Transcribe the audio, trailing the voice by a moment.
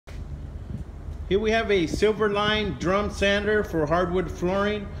Here we have a Silverline drum sander for hardwood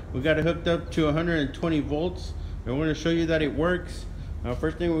flooring. We got it hooked up to 120 volts. And we're going to show you that it works.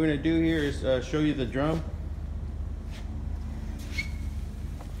 First thing we're going to do here is show you the drum.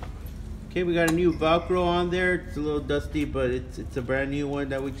 Okay, we got a new Velcro on there. It's a little dusty, but it's a brand new one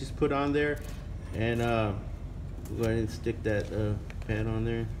that we just put on there. And we'll go ahead and stick that pad on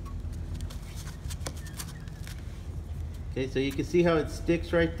there. Okay, so you can see how it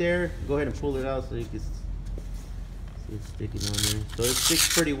sticks right there. Go ahead and pull it out so you can see it sticking on there. So it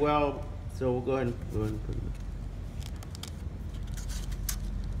sticks pretty well. So we'll go ahead and put it.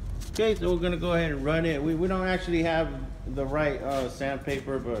 Okay, so we're gonna go ahead and run it. We don't actually have the right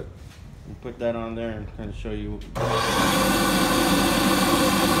sandpaper, but we'll put that on there and kind of show you.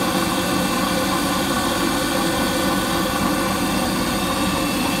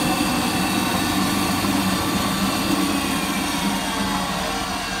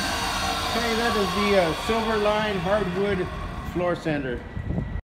 That is the Silverline hardwood floor sander.